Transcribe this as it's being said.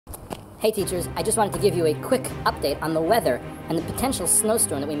Hey teachers, I just wanted to give you a quick update on the weather and the potential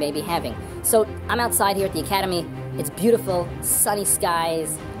snowstorm that we may be having. So I'm outside here at the academy. It's beautiful, sunny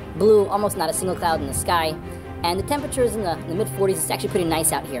skies, blue, almost not a single cloud in the sky, and the temperature is in the mid-40s. It's actually pretty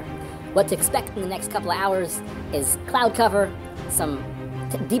nice out here. What to expect in the next couple of hours is cloud cover, some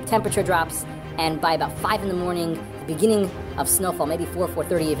deep temperature drops, and by about 5 in the morning, the beginning of snowfall, maybe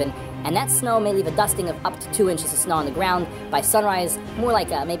 4:30 even, and that snow may leave a dusting of up to 2 inches of snow on the ground. By sunrise, more like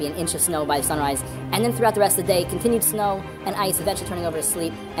maybe an inch of snow by sunrise, and then throughout the rest of the day, continued snow and ice, eventually turning over to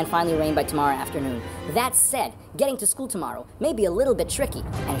sleet, and finally rain by tomorrow afternoon. That said, getting to school tomorrow may be a little bit tricky,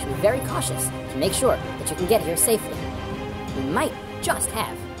 and you should be very cautious to make sure that you can get here safely. We might just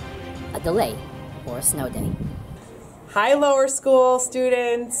have a delay or a snow day. Hi, lower school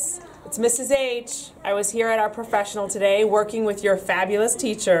students. It's Mrs. H. I was here at our professional today working with your fabulous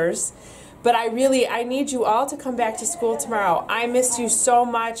teachers, but I need you all to come back to school tomorrow. I missed you so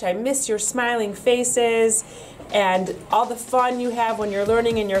much. I miss your smiling faces and all the fun you have when you're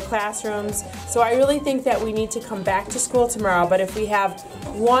learning in your classrooms. So I really think that we need to come back to school tomorrow, but if we have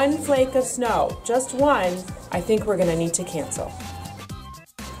one flake of snow, just one, I think we're going to need to cancel.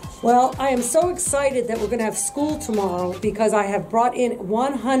 Well, I am so excited that we're going to have school tomorrow because I have brought in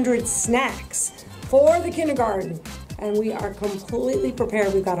 100 snacks for the kindergarten. And we are completely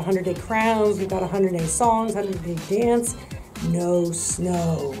prepared. We've got 100-day crowns, we've got 100-day songs, 100-day dance. No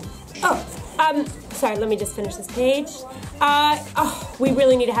snow. Sorry, let me just finish this page. We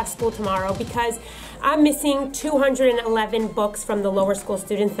really need to have school tomorrow because I'm missing 211 books from the lower school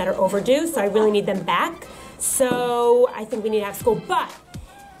students that are overdue, so I really need them back. So I think we need to have school, but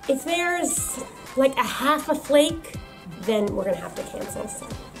if there's like a half a flake, then we're gonna have to cancel. So.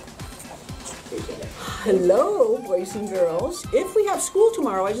 Hello, boys and girls. If we have school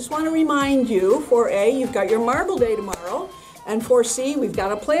tomorrow, I just want to remind you, 4A, you've got your marble day tomorrow, and 4C, we've got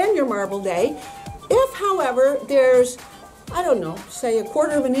to plan your marble day. If, however, there's, I don't know, say a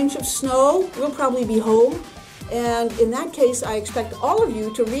 1/4 inch of snow, we'll probably be home. And in that case, I expect all of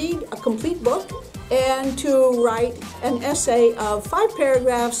you to read a complete book and to write an essay of 5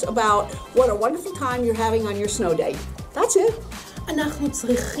 paragraphs about what a wonderful time you're having on your snow day. That's it. אנחנו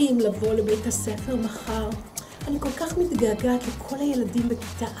צריכים לבוא לבית הספר מחר. אני כל כך מתגעגעת לכל הילדים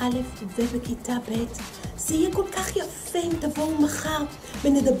בכיתה א' ובכיתה ב'. זה יהיה כל כך יפה אם תבואו מחר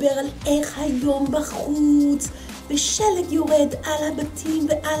ונדבר על איך היום בחוץ, ושלג יורד על הבתים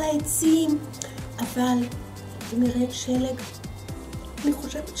ועל העצים. אבל אם ירד שלג, אני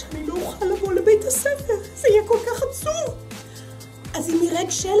חושבת שאני לא אוכל לבוא לבית הספר. זה יהיה כל כך עצוב. אז אם ירד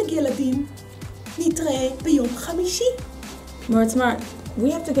שלג ילדים, נתראה ביום חמישי. Smart. We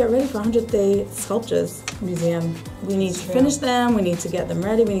have to get ready for 100-day sculptures museum. We need to finish them, we need to get them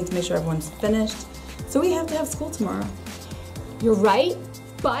ready, we need to make sure everyone's finished. So we have to have school tomorrow. You're right,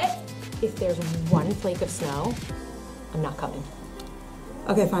 but if there's one flake of snow, I'm not coming.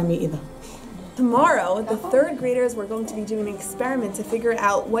 Okay, fine, me either. Tomorrow, the 3rd graders, we're going to be doing an experiment to figure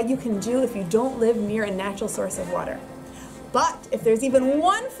out what you can do if you don't live near a natural source of water. But if there's even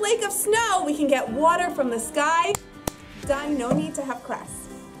one flake of snow, we can get water from the sky. Done, no need to have class.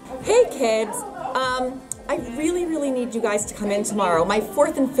 Hey kids, I really need you guys to come in tomorrow. My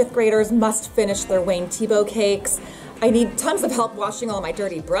 4th and 5th graders must finish their Wayne Thiebaud cakes. I need tons of help washing all my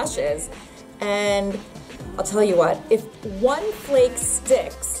dirty brushes. And I'll tell you what, if one flake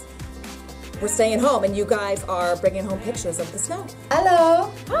sticks, we're staying home and you guys are bringing home pictures of the snow. הלו.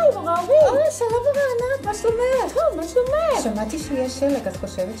 היי, מורה אורית. שלום ברענת, מה שלומך? טוב, מה שלומך? שמעתי שיש שלג, את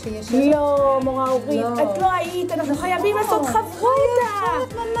חושבת שיש שלג? לא, מורה אורית, את לא היית, אנחנו חייבים לעשות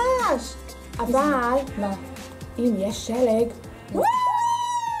חברותה. לא, ממש. אבל, מה? אם יש שלג...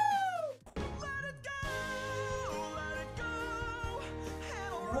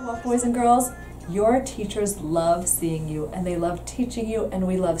 Boys and girls, your teachers love seeing you, and they love teaching you, and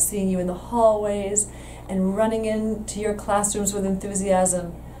we love seeing you in the hallways and running into your classrooms with enthusiasm.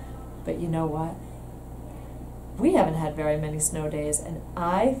 But you know what? We haven't had very many snow days, and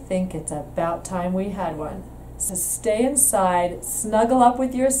I think it's about time we had one. So stay inside, snuggle up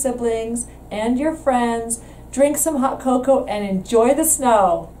with your siblings and your friends, drink some hot cocoa, and enjoy the snow.